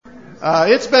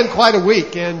It's been quite a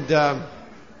week, and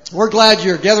we're glad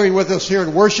you're gathering with us here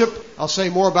in worship. I'll say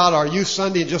more about our Youth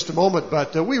Sunday in just a moment,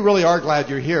 but we really are glad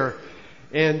you're here.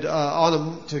 And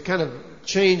to kind of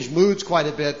change moods quite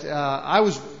a bit, I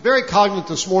was very cognizant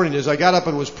this morning as I got up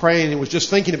and was praying and was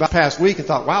just thinking about the past week and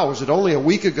thought, wow, was it only a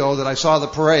week ago that I saw the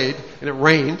parade and it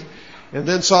rained, and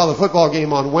then saw the football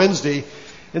game on Wednesday,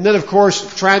 and then, of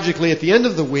course, tragically at the end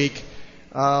of the week,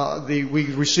 we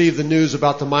received the news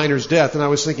about the miner's death, and I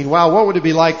was thinking, wow, what would it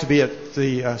be like to be at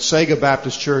the Sega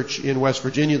Baptist Church in West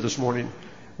Virginia this morning,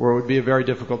 where it would be a very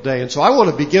difficult day. And so I want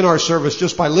to begin our service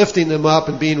just by lifting them up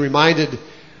and being reminded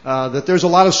that there's a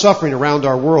lot of suffering around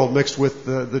our world mixed with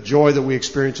the joy that we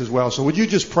experience as well. So would you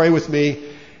just pray with me?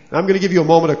 I'm going to give you a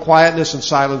moment of quietness and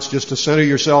silence just to center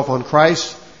yourself on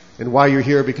Christ and why you're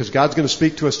here, because God's going to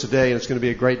speak to us today, and it's going to be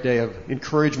a great day of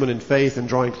encouragement and faith and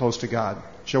drawing close to God.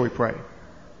 Shall we pray?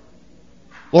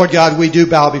 Lord God, we do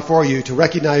bow before you to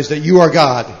recognize that you are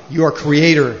God, you are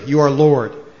Creator, you are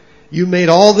Lord. You made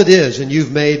all that is, and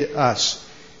you've made us.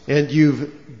 And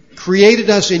you've created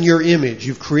us in your image.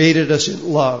 You've created us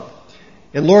in love.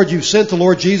 And Lord, you've sent the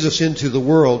Lord Jesus into the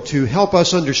world to help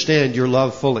us understand your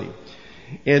love fully.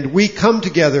 And we come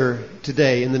together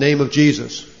today in the name of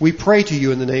Jesus. We pray to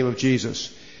you in the name of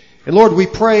Jesus. And Lord, we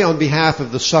pray on behalf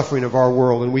of the suffering of our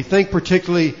world, and we think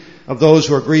particularly of those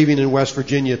who are grieving in West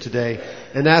Virginia today,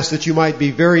 and ask that you might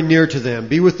be very near to them.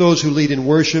 Be with those who lead in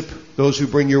worship, those who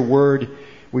bring your word.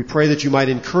 We pray that you might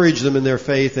encourage them in their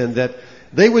faith, and that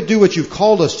they would do what you've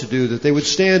called us to do, that they would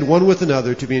stand one with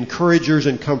another to be encouragers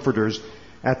and comforters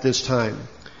at this time.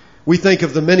 We think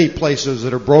of the many places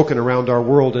that are broken around our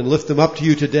world and lift them up to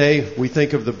you today. We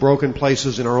think of the broken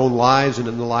places in our own lives and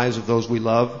in the lives of those we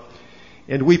love.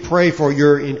 And we pray for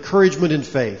your encouragement in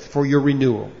faith, for your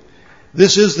renewal.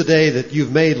 This is the day that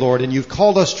you've made, Lord, and you've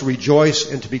called us to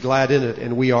rejoice and to be glad in it,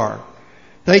 and we are.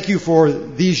 Thank you for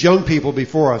these young people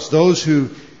before us, those who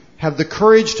have the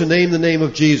courage to name the name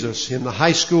of Jesus in the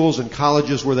high schools and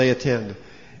colleges where they attend.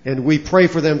 And we pray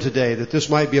for them today that this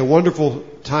might be a wonderful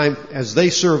time as they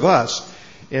serve us.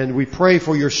 And we pray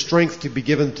for your strength to be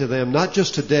given to them, not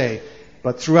just today,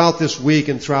 but throughout this week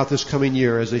and throughout this coming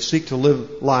year as they seek to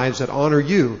live lives that honor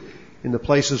you in the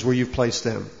places where you've placed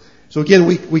them. So again,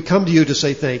 we come to you to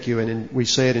say thank you, and we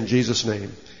say it in Jesus'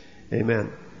 name.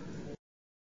 Amen.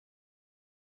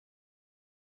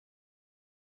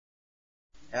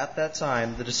 At that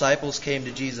time, the disciples came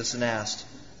to Jesus and asked,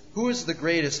 "Who is the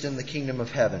greatest in the kingdom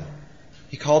of heaven?"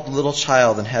 He called the little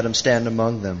child and had him stand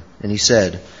among them, and he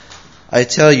said, "I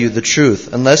tell you the truth,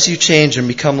 unless you change and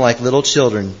become like little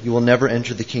children, you will never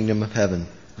enter the kingdom of heaven.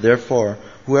 Therefore,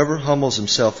 whoever humbles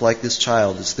himself like this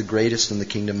child is the greatest in the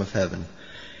kingdom of heaven.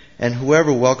 And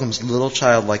whoever welcomes a little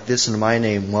child like this in my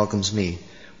name welcomes me.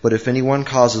 But if anyone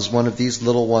causes one of these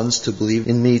little ones to believe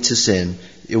in me to sin,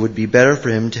 it would be better for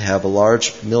him to have a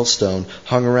large millstone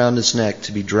hung around his neck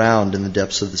to be drowned in the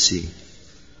depths of the sea.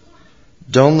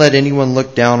 Don't let anyone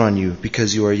look down on you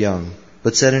because you are young,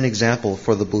 but set an example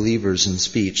for the believers in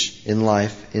speech, in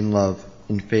life, in love,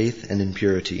 in faith, and in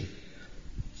purity."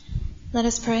 Let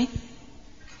us pray.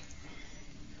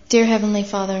 Dear Heavenly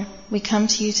Father, we come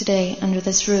to you today under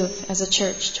this roof as a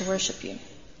church to worship you.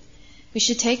 We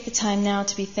should take the time now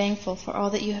to be thankful for all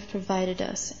that you have provided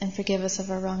us and forgive us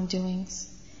of our wrongdoings.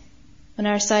 When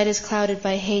our sight is clouded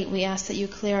by hate, we ask that you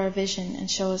clear our vision and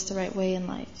show us the right way in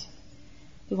life.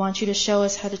 We want you to show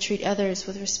us how to treat others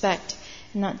with respect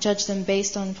and not judge them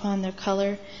based upon their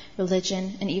color,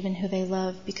 religion, and even who they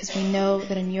love, because we know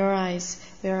that in your eyes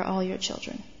we are all your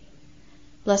children.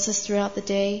 Bless us throughout the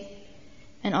day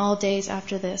and all days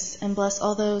after this, and bless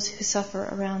all those who suffer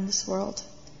around this world.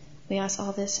 We ask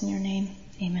all this in your name.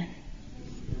 Amen.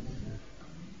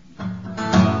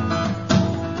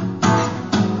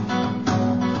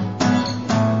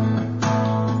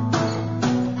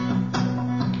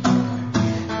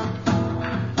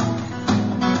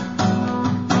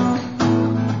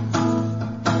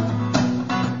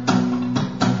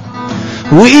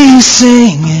 We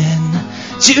sing in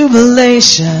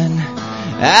jubilation,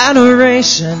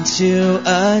 adoration to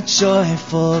a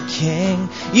joyful King.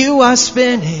 You are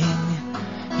spinning,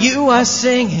 you are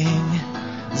singing,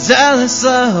 zealous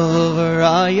love over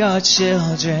all your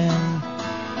children.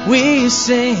 We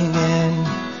sing in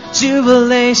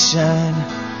jubilation,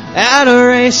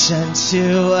 adoration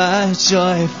to a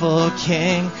joyful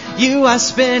King. You are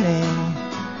spinning,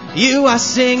 you are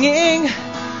singing,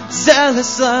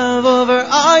 zealous love over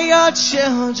all your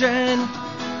children.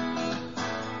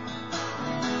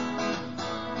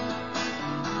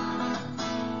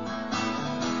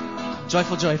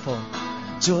 Joyful, joyful.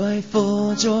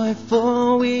 Joyful,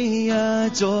 joyful, we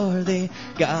adore Thee,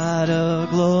 God of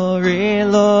glory,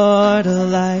 Lord of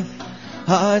life.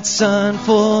 Hearts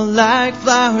unfold like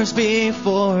flowers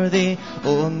before Thee,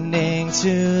 opening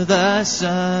to the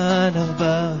sun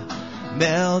above.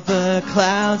 Melt the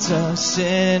clouds of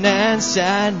sin and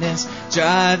sadness,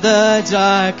 drive the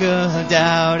dark of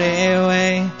doubt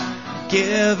away.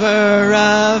 Giver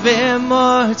of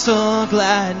immortal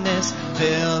gladness,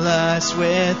 fill us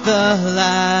with the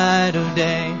light of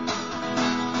day.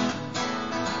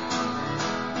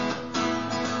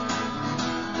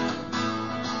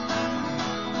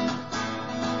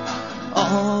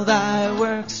 All Thy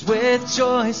works with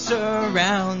joy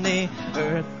surround Thee,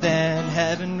 earth and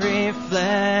heaven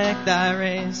reflect Thy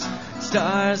rays.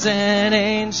 Stars and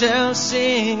angels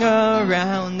sing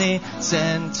around Thee,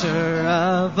 center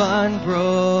of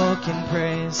unbroken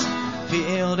praise.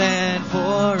 Field and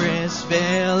forest,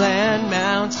 vale and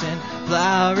mountain,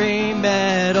 flowery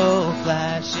meadow,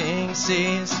 flashing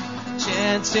seas,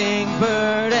 chanting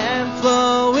bird and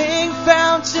flowing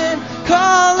fountain,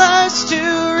 call us to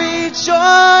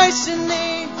rejoice in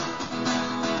Thee,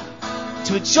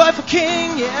 to a joyful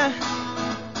King, yeah.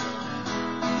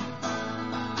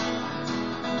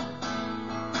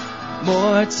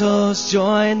 Mortals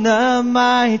join the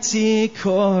mighty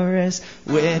chorus,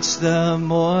 which the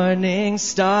morning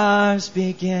stars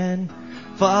begin.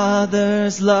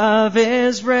 Father's love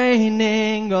is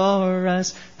reigning o'er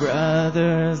us,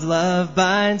 brother's love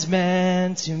binds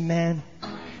man to man.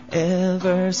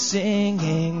 Ever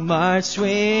singing, march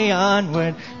we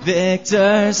onward,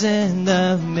 victors in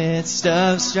the midst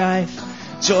of strife.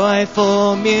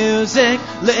 Joyful music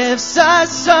lifts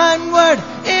us onward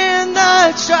in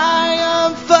the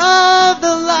triumph of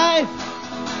the life.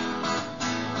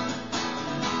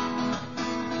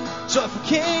 Joyful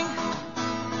King,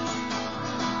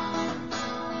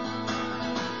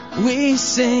 we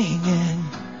sing in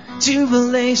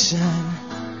jubilation,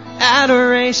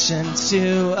 adoration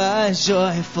to a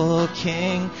joyful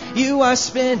King. You are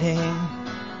spinning,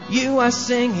 you are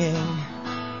singing,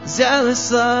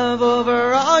 zealous love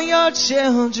over all your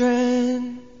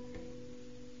children.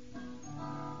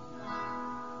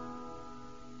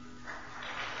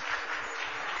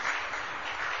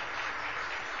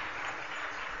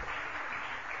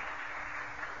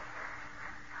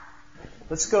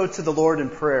 Let's go to the Lord in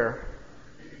prayer.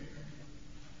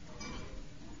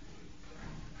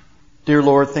 Dear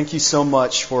Lord, thank you so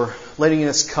much for letting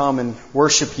us come and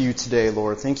worship you today,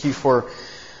 Lord. Thank you for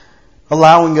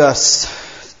allowing us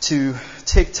to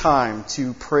take time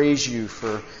to praise you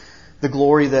for the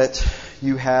glory that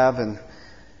you have and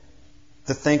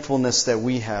the thankfulness that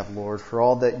we have, Lord, for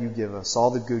all that you give us, all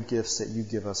the good gifts that you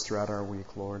give us throughout our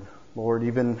week, Lord. Lord,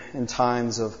 even in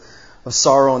times of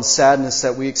sorrow and sadness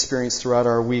that we experience throughout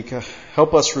our week,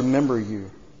 help us remember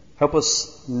you. Help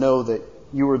us know that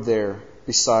you are there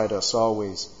beside us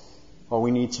always. All we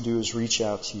need to do is reach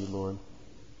out to you, Lord.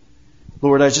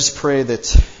 Lord, I just pray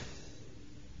that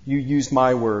you use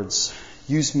my words.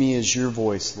 Use me as your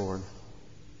voice, Lord.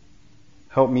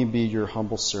 Help me be your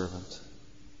humble servant.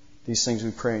 These things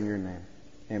we pray in your name.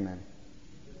 Amen.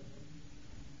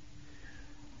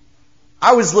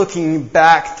 I was looking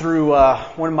back through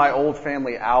one of my old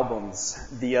family albums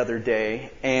the other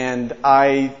day, and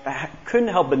I couldn't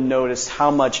help but notice how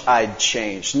much I'd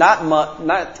changed.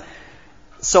 Not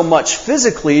so much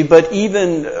physically, but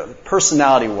even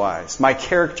personality-wise. My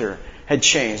character had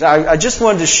changed. I just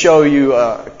wanted to show you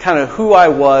kind of who I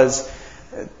was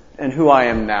and who I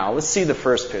am now. Let's see the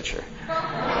first picture.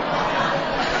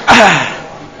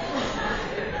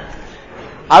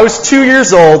 I was 2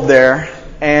 years old there.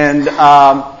 And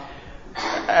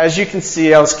as you can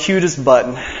see, I was cute as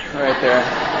button right there.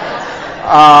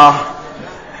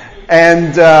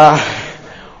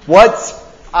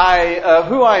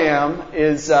 Who I am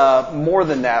is more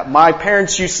than that. My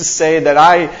parents used to say that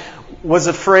I was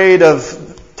afraid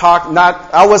of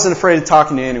I wasn't afraid of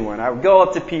talking to anyone. I would go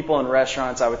up to people in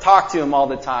restaurants. I would talk to them all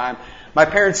the time. My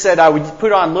parents said I would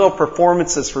put on little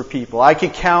performances for people. I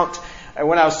could count.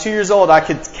 When I was 2 years old, I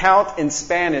could count in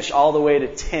Spanish all the way to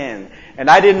 10. And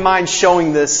I didn't mind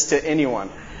showing this to anyone.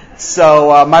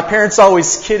 So my parents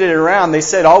always kidded around. They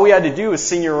said all we had to do was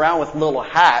sing you around with a little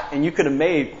hat, and you could have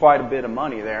made quite a bit of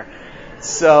money there.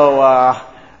 So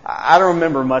I don't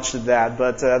remember much of that,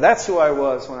 but that's who I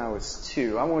was when I was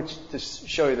 2. I want to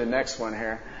show you the next one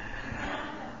here.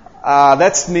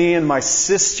 That's me and my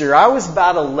sister. I was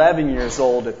about 11 years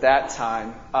old at that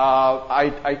time.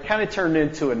 I kind of turned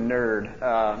into a nerd,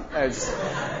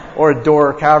 or a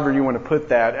dork, however you want to put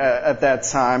that, at that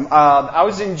time. I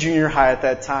was in junior high at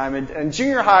that time, and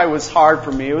junior high was hard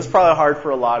for me. It was probably hard for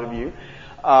a lot of you.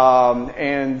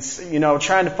 and,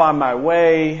 trying to find my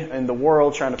way in the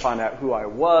world, trying to find out who I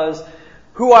was.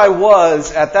 Who I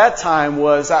was at that time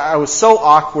was, I was so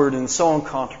awkward and so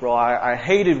uncomfortable. I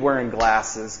hated wearing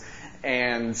glasses.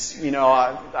 And,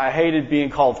 I hated being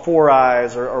called Four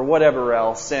Eyes or whatever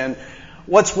else. And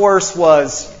what's worse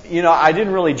was, I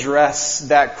didn't really dress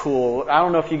that cool. I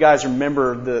don't know if you guys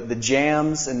remember the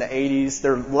Jams in the 80s.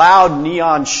 They're loud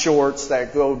neon shorts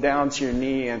that go down to your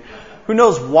knee. And who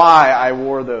knows why I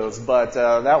wore those, but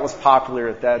that was popular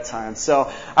at that time.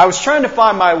 So I was trying to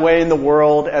find my way in the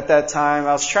world at that time.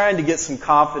 I was trying to get some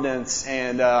confidence.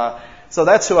 And so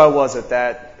that's who I was at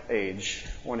that age.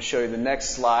 I want to show you the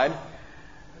next slide.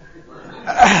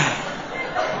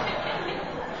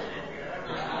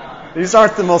 These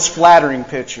aren't the most flattering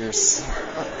pictures.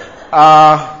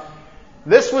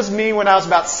 This was me when I was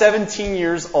about 17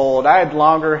 years old. I had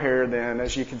longer hair then,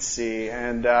 as you can see.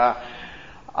 And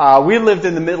we lived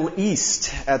in the Middle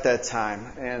East at that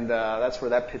time. And that's where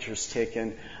that picture's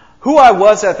taken. Who I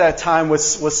was at that time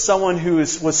was someone who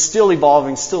was still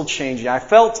evolving, still changing. I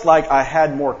felt like I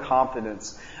had more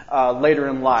confidence later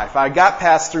in life. I got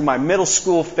past through my middle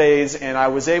school phase, and I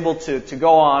was able to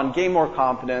go on, gain more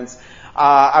confidence.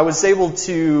 I was able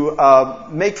to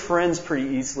make friends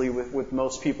pretty easily with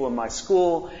most people in my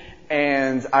school,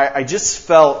 and I just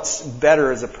felt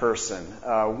better as a person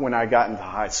when I got into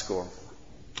high school.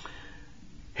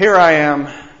 Here I am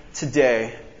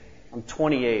today. I'm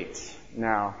 28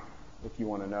 now, if you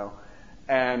want to know.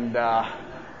 And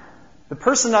the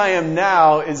person I am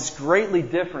now is greatly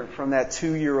different from that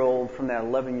 2-year-old, from that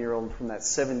 11-year-old, from that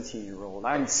 17-year-old.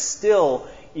 I'm still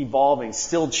evolving,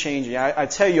 still changing. I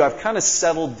tell you, I've kind of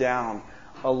settled down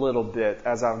a little bit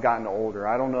as I've gotten older.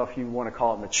 I don't know if you want to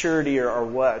call it maturity or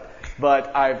what,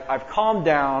 but I've calmed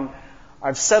down.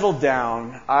 I've settled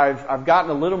down. I've gotten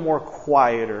a little more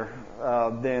quieter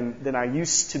than I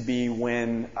used to be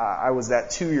when I was that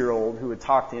 2-year-old who would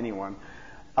talk to anyone.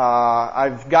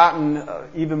 I've gotten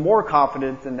even more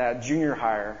confident than that junior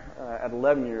hire at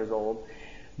 11 years old.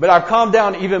 But I've calmed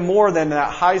down even more than that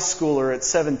high schooler at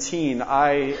 17.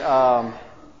 I'm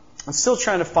still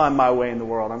trying to find my way in the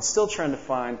world. I'm still trying to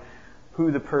find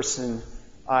who the person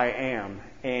I am.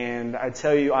 And I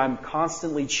tell you, I'm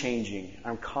constantly changing.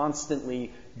 I'm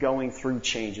constantly going through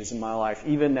changes in my life,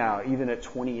 even now, even at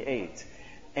 28.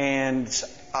 And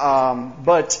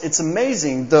but it's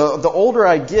amazing. The older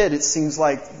I get, it seems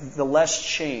like the less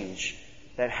change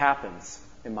that happens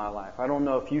in my life. I don't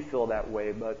know if you feel that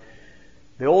way, but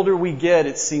the older we get,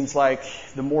 it seems like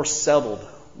the more settled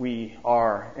we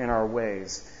are in our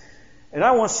ways. And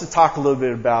I want us to talk a little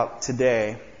bit about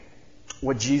today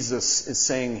what Jesus is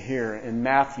saying here in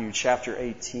Matthew chapter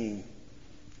 18,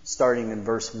 starting in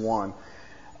verse 1.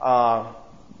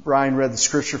 Brian read the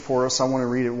scripture for us. I want to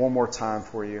read it one more time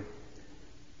for you.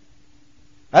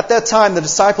 At that time, the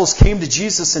disciples came to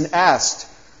Jesus and asked,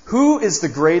 "Who is the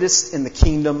greatest in the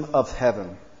kingdom of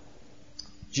heaven?"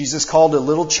 Jesus called a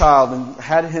little child and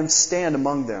had him stand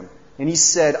among them. And he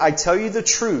said, "I tell you the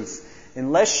truth,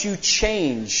 unless you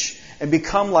change and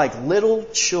become like little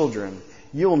children,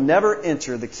 you will never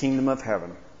enter the kingdom of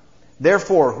heaven.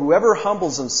 Therefore, whoever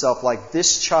humbles himself like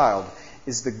this child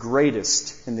is the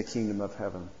greatest in the kingdom of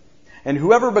heaven. And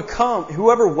whoever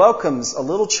welcomes a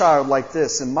little child like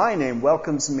this in my name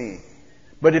welcomes me.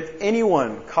 But if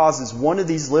anyone causes one of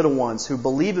these little ones who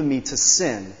believe in me to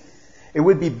sin, it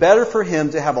would be better for him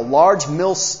to have a large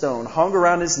millstone hung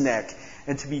around his neck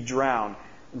and to be drowned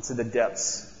into the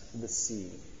depths of the sea."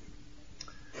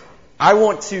 I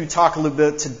want to talk a little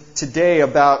bit today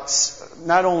about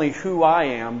not only who I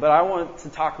am, but I want to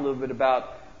talk a little bit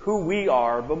about who we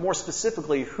are, but more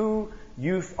specifically, who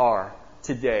youth are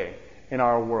today in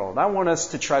our world. I want us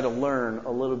to try to learn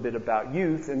a little bit about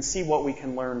youth and see what we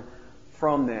can learn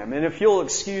from them. And if you'll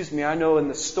excuse me, I know in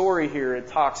the story here it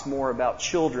talks more about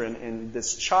children and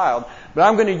this child, but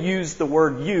I'm going to use the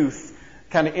word youth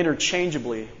kind of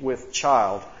interchangeably with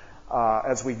child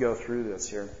as we go through this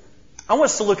here. I want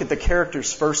us to look at the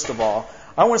characters first of all.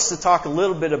 I want us to talk a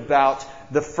little bit about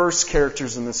the first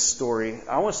characters in this story.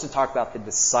 I want us to talk about the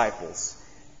disciples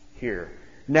here.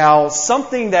 Now,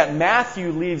 something that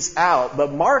Matthew leaves out,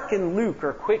 but Mark and Luke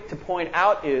are quick to point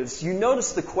out is, you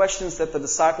notice the questions that the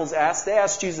disciples asked. They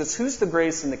asked Jesus, "Who's the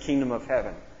greatest in the kingdom of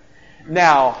heaven?"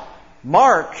 Now,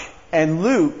 Mark and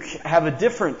Luke have a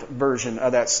different version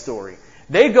of that story.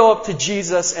 They go up to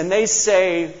Jesus and they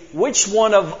say, "Which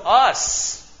one of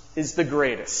us is the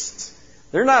greatest?"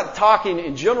 They're not talking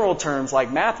in general terms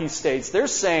like Matthew states. They're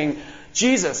saying,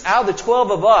 "Jesus, out of the 12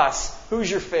 of us,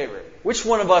 who's your favorite? Which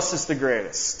one of us is the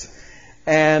greatest?"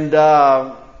 And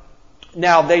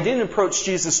Now, they didn't approach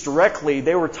Jesus directly.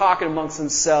 They were talking amongst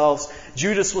themselves.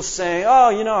 Judas was saying,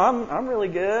 oh, I'm really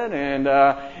good. And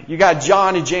you got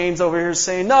John and James over here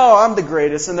saying, no, I'm the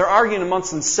greatest. And they're arguing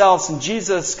amongst themselves. And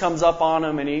Jesus comes up on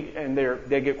them, and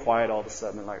they get quiet all of a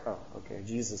sudden. They're like, oh, okay,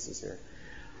 Jesus is here.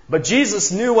 But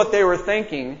Jesus knew what they were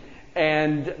thinking.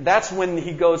 And that's when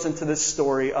he goes into this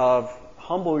story of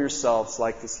humble yourselves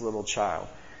like this little child.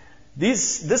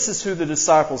 This is who the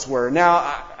disciples were.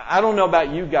 Now, I don't know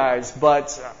about you guys,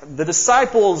 but the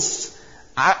disciples,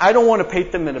 I don't want to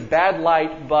paint them in a bad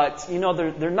light, but,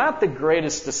 they're not the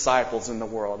greatest disciples in the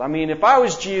world. I mean, if I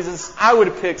was Jesus, I would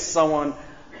have picked someone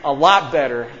a lot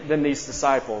better than these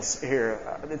disciples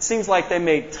here. It seems like they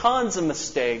made tons of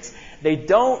mistakes. They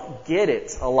don't get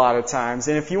it a lot of times.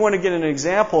 And if you want to get an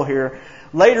example here,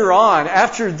 later on,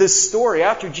 after this story,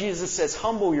 after Jesus says,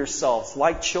 humble yourselves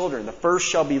like children, the first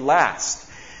shall be last.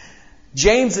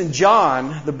 James and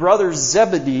John, the brothers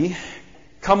Zebedee,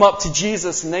 come up to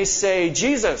Jesus and they say,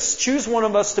 Jesus, choose one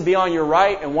of us to be on your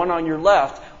right and one on your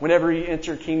left whenever you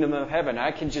enter the kingdom of heaven.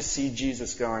 I can just see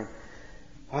Jesus going,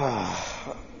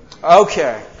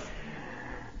 okay.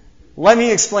 Let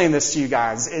me explain this to you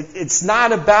guys. It's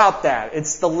not about that.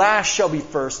 It's the last shall be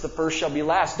first, the first shall be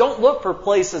last. Don't look for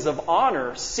places of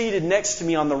honor seated next to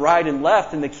me on the right and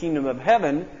left in the kingdom of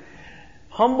heaven.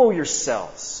 Humble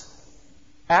yourselves.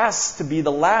 Ask to be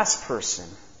the last person,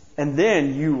 and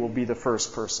then you will be the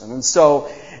first person. And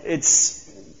so it's,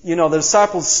 the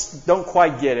disciples don't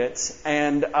quite get it.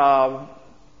 And a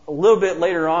little bit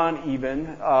later on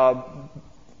even,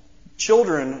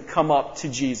 children come up to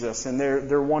Jesus, and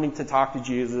they're wanting to talk to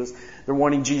Jesus. They're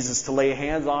wanting Jesus to lay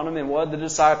hands on them. And what do the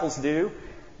disciples do?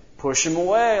 Push them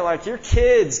away, like, you're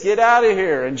kids, get out of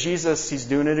here. And Jesus, he's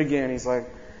doing it again. He's like,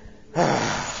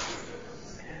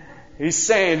 he's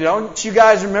saying, don't you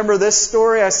guys remember this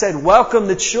story? I said, welcome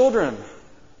the children,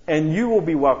 and you will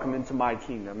be welcomed into my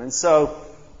kingdom. And so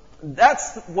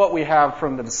that's what we have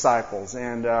from the disciples.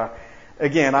 And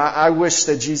again, I wish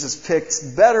that Jesus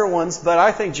picked better ones, but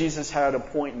I think Jesus had a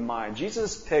point in mind.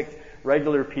 Jesus picked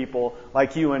regular people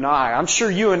like you and I. I'm sure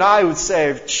you and I would say,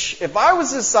 if I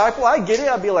was a disciple, I get it.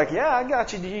 I'd be like, yeah, I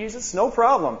got you, Jesus, no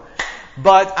problem.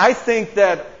 But I think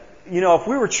that, if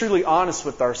we were truly honest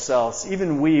with ourselves,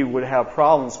 even we would have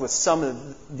problems with some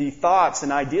of the thoughts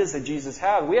and ideas that Jesus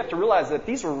had. We have to realize that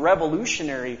these were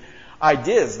revolutionary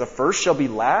ideas. The first shall be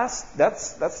last.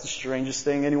 That's the strangest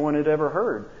thing anyone had ever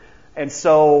heard. And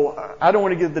so I don't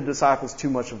want to give the disciples too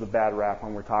much of the bad rap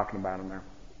when we're talking about them there.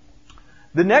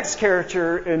 The next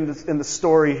character in the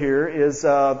story here is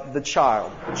the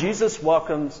child. Jesus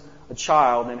welcomes a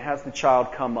child and has the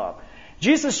child come up.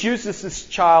 Jesus uses this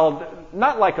child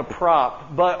not like a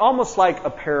prop, but almost like a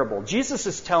parable. Jesus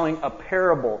is telling a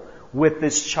parable with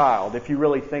this child, if you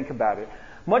really think about it.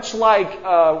 Much like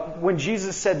when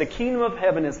Jesus said the kingdom of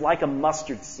heaven is like a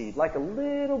mustard seed, like a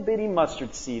little bitty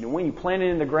mustard seed. And when you plant it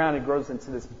in the ground, it grows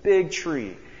into this big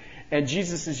tree. And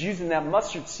Jesus is using that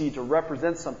mustard seed to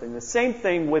represent something. The same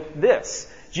thing with this.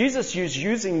 Jesus is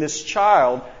using this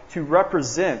child to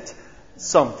represent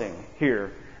something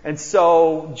here. And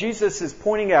so Jesus is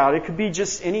pointing out, it could be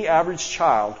just any average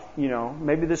child.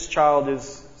 Maybe this child is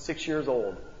 6 years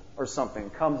old or something,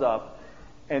 comes up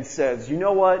and says, you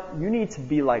know what? You need to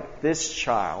be like this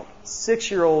child,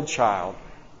 6-year-old child.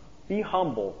 Be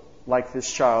humble like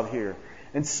this child here.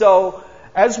 And so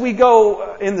as we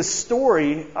go in the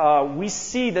story, we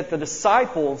see that the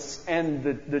disciples and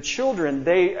the children,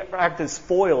 they act as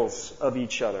foils of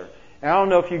each other. And I don't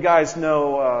know if you guys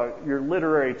know your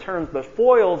literary terms, but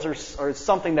foils are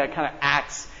something that kind of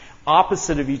acts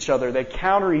opposite of each other. They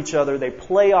counter each other. They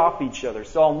play off each other.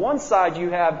 So on one side,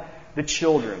 you have the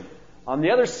children. On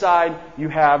the other side, you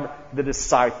have the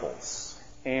disciples.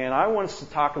 And I want us to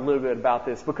talk a little bit about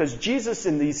this because Jesus,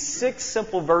 in these 6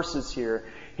 simple verses here,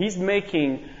 he's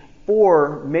making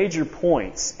 4 major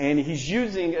points. And he's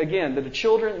using, again, the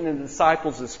children and the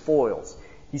disciples as foils.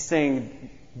 He's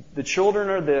saying, the children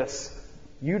are this,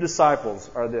 you disciples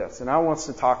are this. And I want us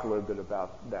to talk a little bit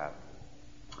about that.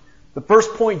 The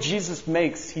first point Jesus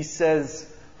makes, he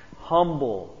says,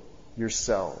 humble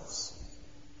yourselves.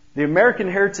 The American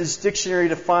Heritage Dictionary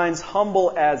defines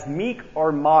humble as meek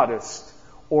or modest,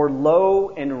 or low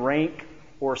in rank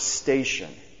or station.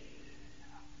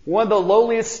 One of the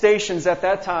lowliest stations at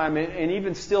that time, and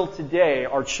even still today,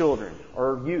 are children,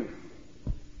 or youth.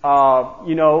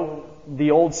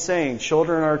 The old saying,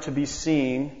 children are to be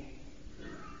seen,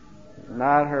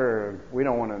 not heard. We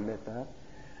don't want to admit that.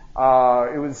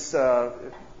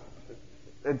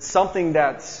 It's something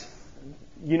that,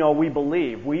 we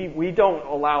believe. We don't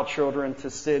allow children to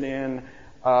sit in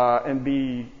and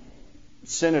be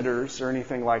senators or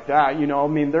anything like that. I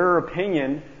mean, their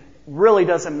opinion really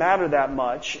doesn't matter that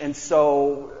much. And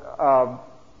so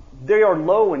they are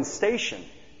low in station.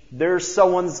 There's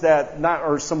some ones that not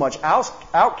are so much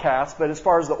outcasts, but as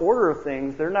far as the order of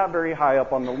things, they're not very high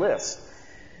up on the list.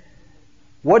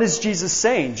 What is Jesus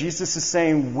saying? Jesus is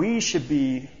saying we should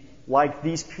be like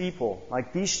these people,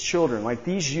 like these children, like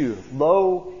these youth,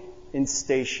 low in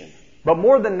station. But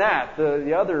more than that,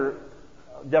 the other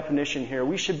definition here,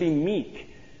 we should be meek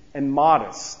and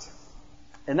modest.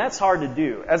 And that's hard to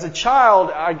do. As a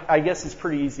child, I guess it's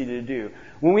pretty easy to do.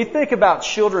 When we think about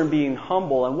children being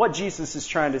humble, and what Jesus is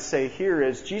trying to say here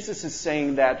is, Jesus is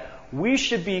saying that we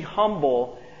should be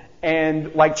humble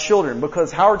and like children.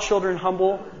 Because how are children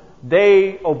humble?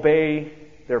 They obey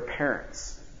their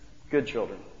parents. Good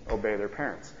children obey their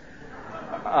parents.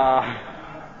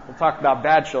 We'll talk about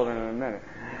bad children in a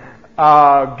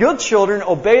minute. Good children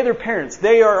obey their parents.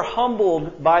 They are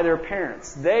humbled by their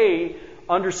parents. They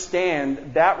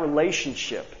understand that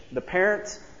relationship. The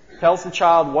parent tells the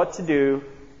child what to do.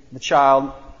 The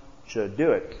child should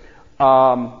do it.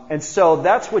 And so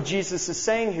that's what Jesus is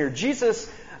saying here.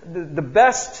 Jesus, the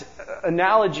best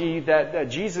analogy that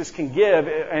Jesus can give,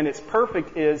 and it's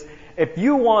perfect, is if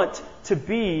you want to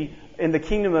be in the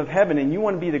kingdom of heaven and you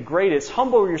want to be the greatest,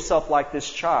 humble yourself like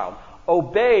this child.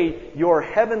 Obey your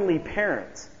heavenly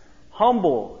parents.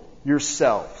 Humble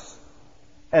yourselves.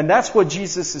 And that's what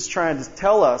Jesus is trying to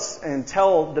tell us and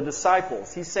tell the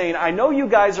disciples. He's saying, I know you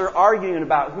guys are arguing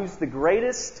about who's the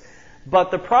greatest, but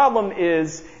the problem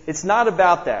is it's not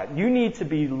about that. You need to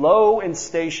be low in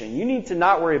station. You need to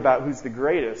not worry about who's the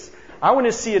greatest. I want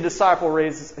to see a disciple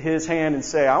raise his hand and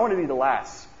say, I want to be the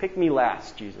last. Pick me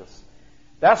last, Jesus.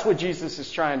 That's what Jesus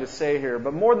is trying to say here.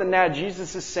 But more than that,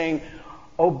 Jesus is saying,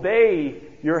 obey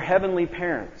your heavenly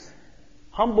parents.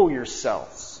 Humble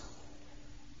yourselves.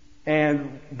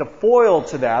 And the foil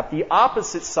to that, the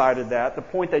opposite side of that, the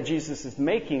point that Jesus is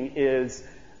making is,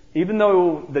 even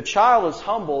though the child is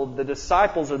humble, the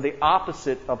disciples are the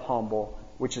opposite of humble,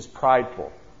 which is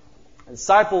prideful. The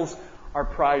disciples are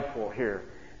prideful here.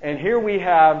 And here we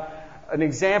have an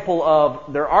example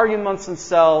of they're arguing amongst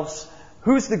themselves,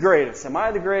 who's the greatest? Am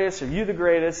I the greatest? Are you the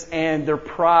greatest? And their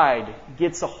pride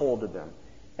gets a hold of them.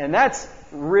 And that's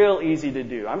real easy to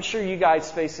do. I'm sure you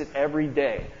guys face it every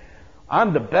day.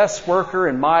 I'm the best worker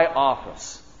in my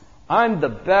office. I'm the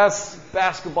best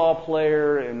basketball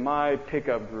player in my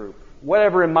pickup group.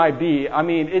 Whatever it might be. I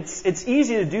mean, it's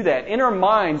easy to do that. In our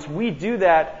minds, we do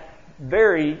that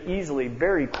very easily,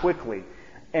 very quickly.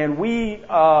 And we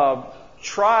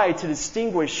try to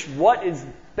distinguish what is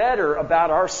better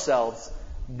about ourselves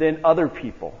than other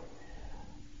people.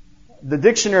 The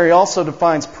dictionary also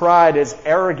defines pride as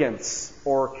arrogance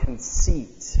or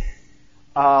conceit.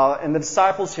 And the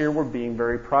disciples here were being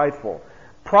very prideful.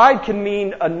 Pride can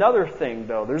mean another thing,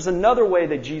 though. There's another way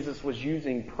that Jesus was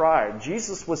using pride.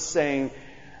 Jesus was saying,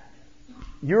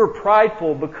 you're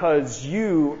prideful because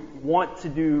you want to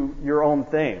do your own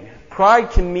thing.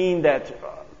 Pride can mean that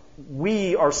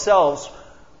we ourselves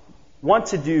want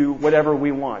to do whatever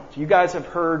we want. You guys have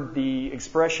heard the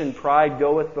expression, pride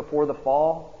goeth before the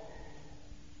fall?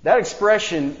 That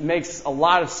expression makes a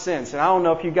lot of sense, and I don't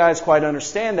know if you guys quite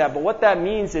understand that, but what that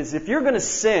means is if you're going to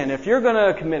sin, if you're going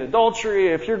to commit adultery,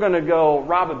 if you're going to go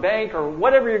rob a bank, or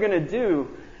whatever you're going to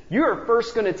do, you are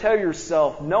first going to tell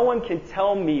yourself, no one can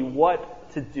tell me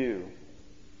what to do.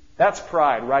 That's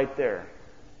pride right there.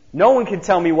 No one can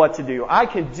tell me what to do. I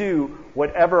can do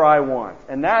whatever I want.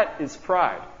 And that is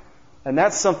pride. And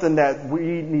that's something that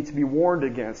we need to be warned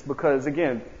against because,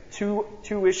 again, two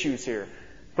issues here.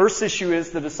 First issue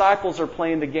is the disciples are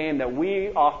playing the game that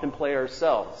we often play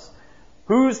ourselves.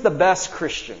 Who's the best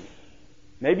Christian?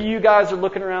 Maybe you guys are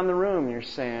looking around the room and you're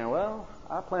saying, well,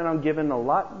 I plan on giving a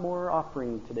lot more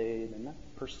offering today than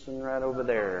that person right over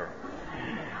there.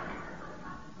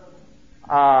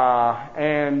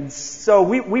 And so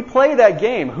we play that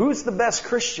game. Who's the best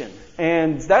Christian?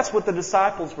 And that's what the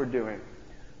disciples were doing.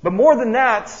 But more than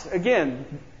that,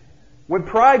 again, when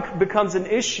pride becomes an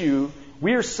issue,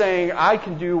 we are saying, I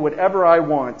can do whatever I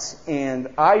want and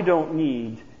I don't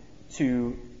need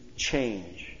to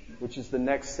change, which is the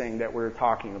next thing that we're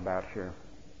talking about here.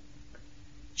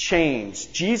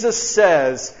 Change. Jesus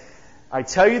says, I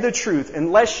tell you the truth,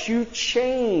 unless you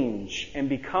change and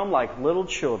become like little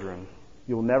children,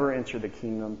 you'll never enter the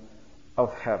kingdom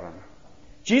of heaven.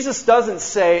 Jesus doesn't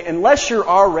say, unless you're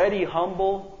already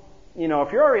humble,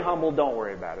 if you're already humble, don't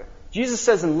worry about it. Jesus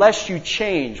says, unless you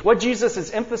change. What Jesus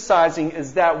is emphasizing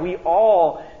is that we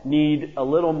all need a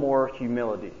little more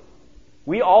humility.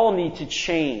 We all need to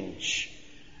change.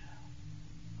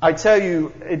 I tell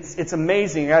you, it's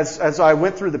amazing. As I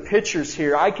went through the pictures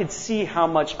here, I could see how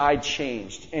much I'd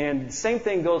changed. And the same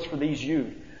thing goes for these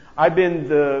youth. I've been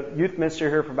the youth minister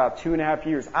here for about 2.5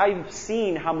 years. I've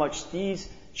seen how much these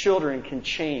children can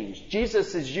change.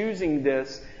 Jesus is using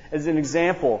this as an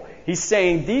example. He's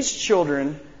saying these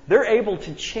children, they're able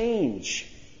to change.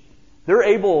 They're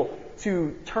able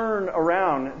to turn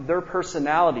around their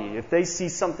personality if they see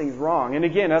something's wrong. And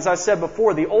again, as I said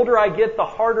before, the older I get, the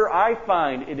harder I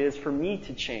find it is for me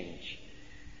to change.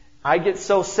 I get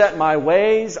so set in my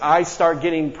ways, I start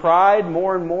getting pride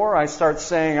more and more. I start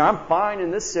saying, I'm fine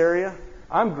in this area.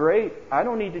 I'm great. I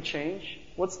don't need to change.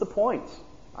 What's the point?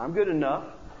 I'm good enough.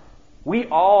 We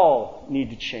all need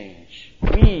to change.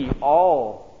 We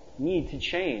all need to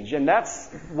change. And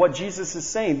that's what Jesus is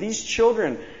saying. These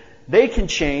children, they can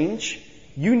change.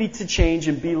 You need to change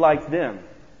and be like them.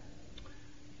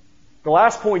 The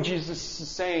last point Jesus is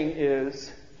saying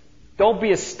is, don't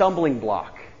be a stumbling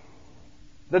block.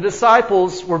 The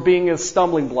disciples were being a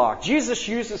stumbling block. Jesus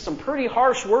uses some pretty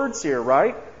harsh words here,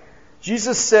 right?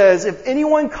 Jesus says, if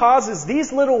anyone causes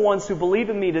these little ones who believe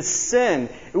in me to sin,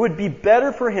 it would be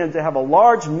better for him to have a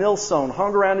large millstone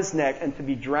hung around his neck and to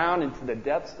be drowned into the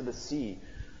depths of the sea.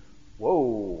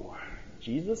 Whoa,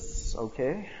 Jesus?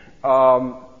 Okay.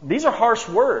 These are harsh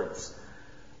words.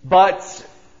 But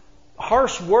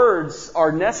harsh words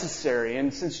are necessary.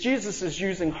 And since Jesus is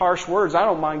using harsh words, I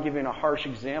don't mind giving a harsh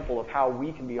example of how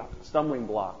we can be stumbling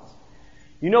blocks.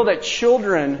 You know that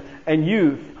children and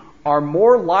youth are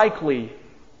more likely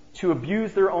to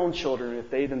abuse their own children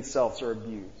if they themselves are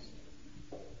abused.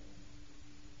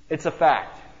 It's a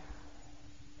fact.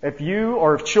 If you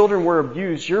or if children were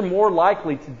abused, you're more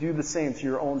likely to do the same to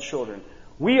your own children.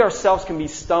 We ourselves can be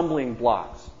stumbling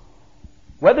blocks.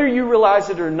 Whether you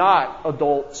realize it or not,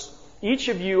 adults, each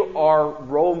of you are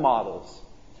role models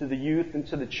to the youth and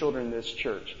to the children in this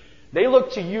church. They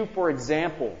look to you for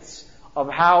examples of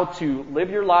how to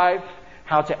live your life,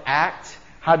 how to act,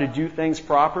 how to do things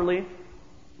properly.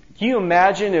 Can you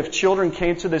imagine if children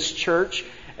came to this church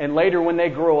and later when they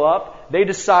grow up, they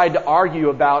decide to argue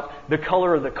about the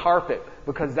color of the carpet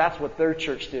because that's what their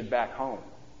church did back home?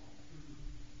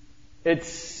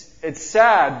 It's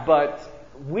sad, but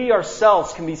we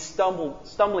ourselves can be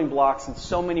stumbling blocks in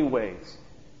so many ways,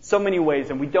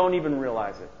 and we don't even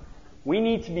realize it. We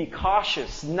need to be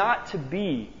cautious not to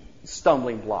be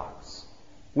stumbling blocks.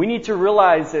 We need to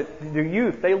realize that the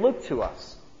youth, they look to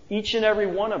us, each and every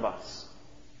one of us,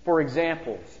 for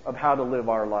examples of how to live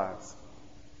our lives.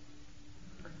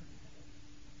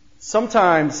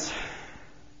 Sometimes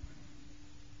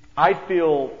I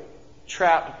feel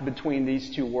trapped between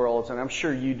these two worlds, and I'm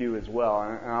sure you do as well.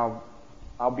 And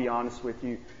I'll be honest with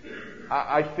you.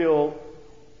 I feel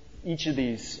each of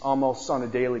these almost on a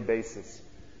daily basis.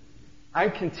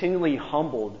 I'm continually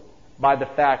humbled by the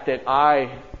fact that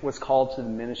I was called to the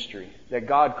ministry, that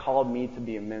God called me to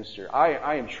be a minister.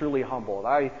 I am truly humbled.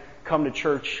 I come to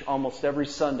church almost every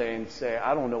Sunday and say,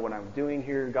 I don't know what I'm doing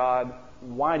here, God.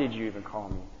 Why did you even call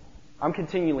me? I'm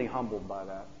continually humbled by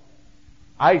that.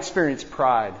 I experience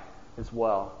pride as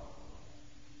well.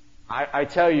 I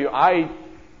tell you, I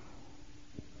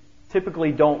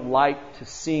typically don't like to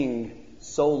sing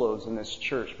solos in this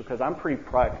church because I'm pretty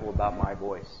prideful about my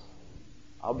voice.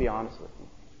 I'll be honest with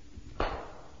you.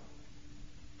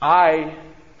 I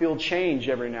feel change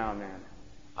every now and then.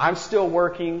 I'm still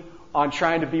working on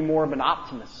trying to be more of an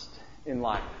optimist in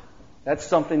life. That's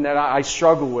something that I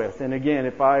struggle with. And again,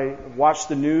 if I watch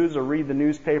the news or read the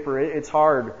newspaper, it's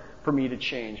hard for me to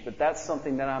change. But that's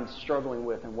something that I'm struggling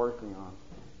with and working on.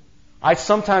 I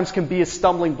sometimes can be a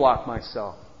stumbling block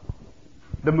myself.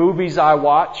 The movies I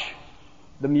watch,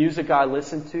 the music I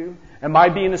listen to, am I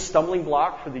being a stumbling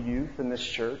block for the youth in this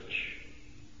church?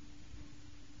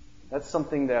 That's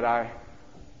something that I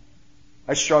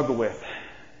struggle with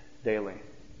daily.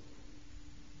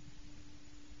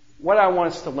 What I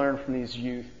want us to learn from these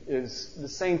youth is the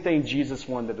same thing Jesus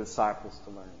wanted the disciples to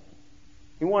learn.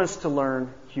 He wants us to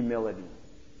learn humility.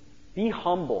 Be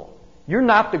humble. You're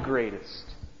not the greatest.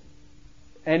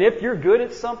 And if you're good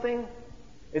at something,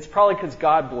 it's probably because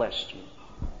God blessed you.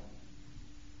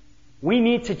 We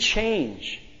need to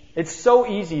change. It's so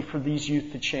easy for these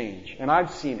youth to change, and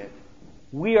I've seen it.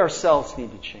 We ourselves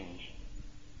need to change.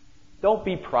 Don't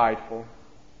be prideful.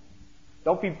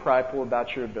 Don't be prideful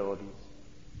about your abilities.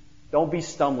 Don't be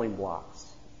stumbling blocks.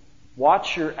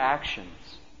 Watch your actions,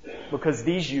 because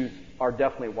these youth are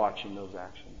definitely watching those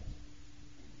actions.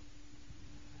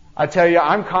 I tell you,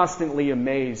 I'm constantly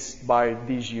amazed by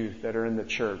these youth that are in the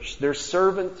church. Their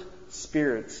servant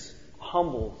spirits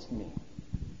humbles me.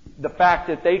 The fact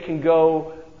that they can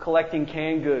go collecting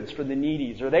canned goods for the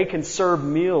needies, or they can serve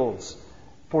meals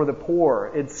for the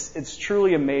poor. It's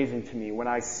truly amazing to me when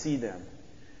I see them.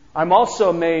 I'm also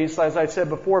amazed, as I said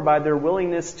before, by their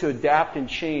willingness to adapt and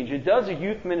change. It does a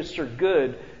youth minister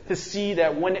good to see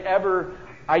that whenever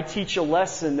I teach a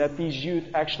lesson, that these youth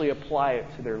actually apply it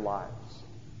to their lives.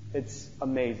 It's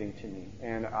amazing to me,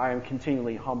 and I am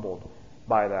continually humbled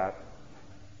by that.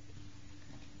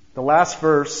 The last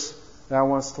verse that I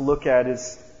want us to look at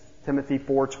is Timothy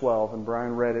 4:12, and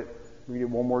Brian read it. Read it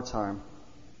one more time.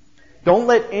 Don't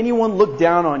let anyone look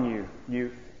down on you,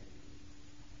 youth,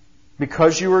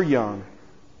 because you are young,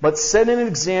 but set an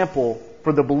example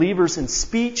for the believers in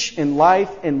speech, in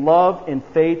life, in love, in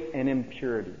faith, and in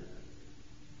purity.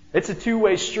 It's a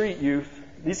two-way street, youth.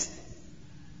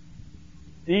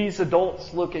 These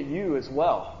adults look at you as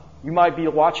well. You might be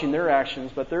watching their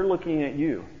actions, but they're looking at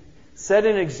you. Set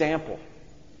an example.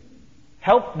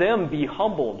 Help them be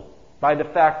humbled by the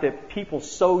fact that people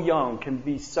so young can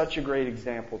be such a great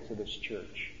example to this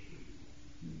church.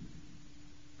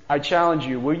 I challenge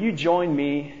you, will you join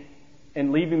me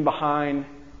in leaving behind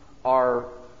our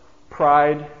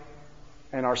pride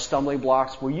and our stumbling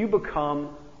blocks? Will you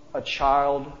become a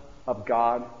child of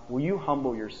God? Will you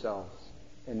humble yourselves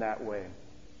in that way?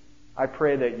 I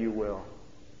pray that you will.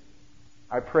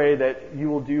 I pray that you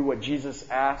will do what Jesus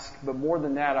asked, but more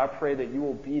than that, I pray that you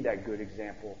will be that good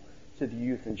example to the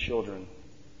youth and children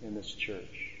in this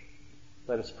church.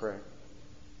 Let us pray.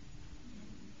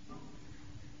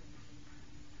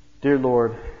 Dear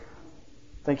Lord,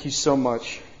 thank you so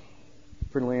much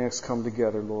for letting us come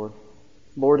together, Lord.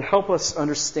 Lord, help us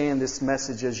understand this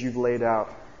message as you've laid out.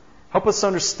 Help us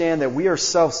understand that we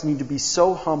ourselves need to be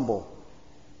so humble.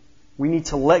 We need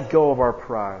to let go of our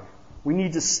pride. We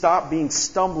need to stop being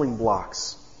stumbling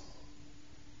blocks.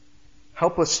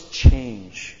 Help us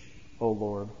change, oh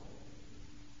Lord.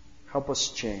 Help us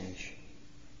change.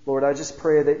 Lord, I just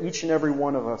pray that each and every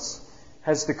one of us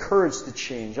has the courage to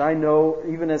change. I know,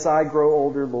 even as I grow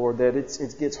older, Lord, that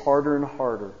it gets harder and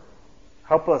harder.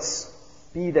 Help us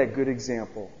be that good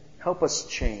example. Help us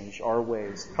change our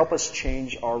ways. Help us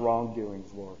change our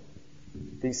wrongdoings, Lord.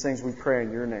 These things we pray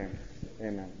in your name.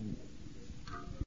 Amen.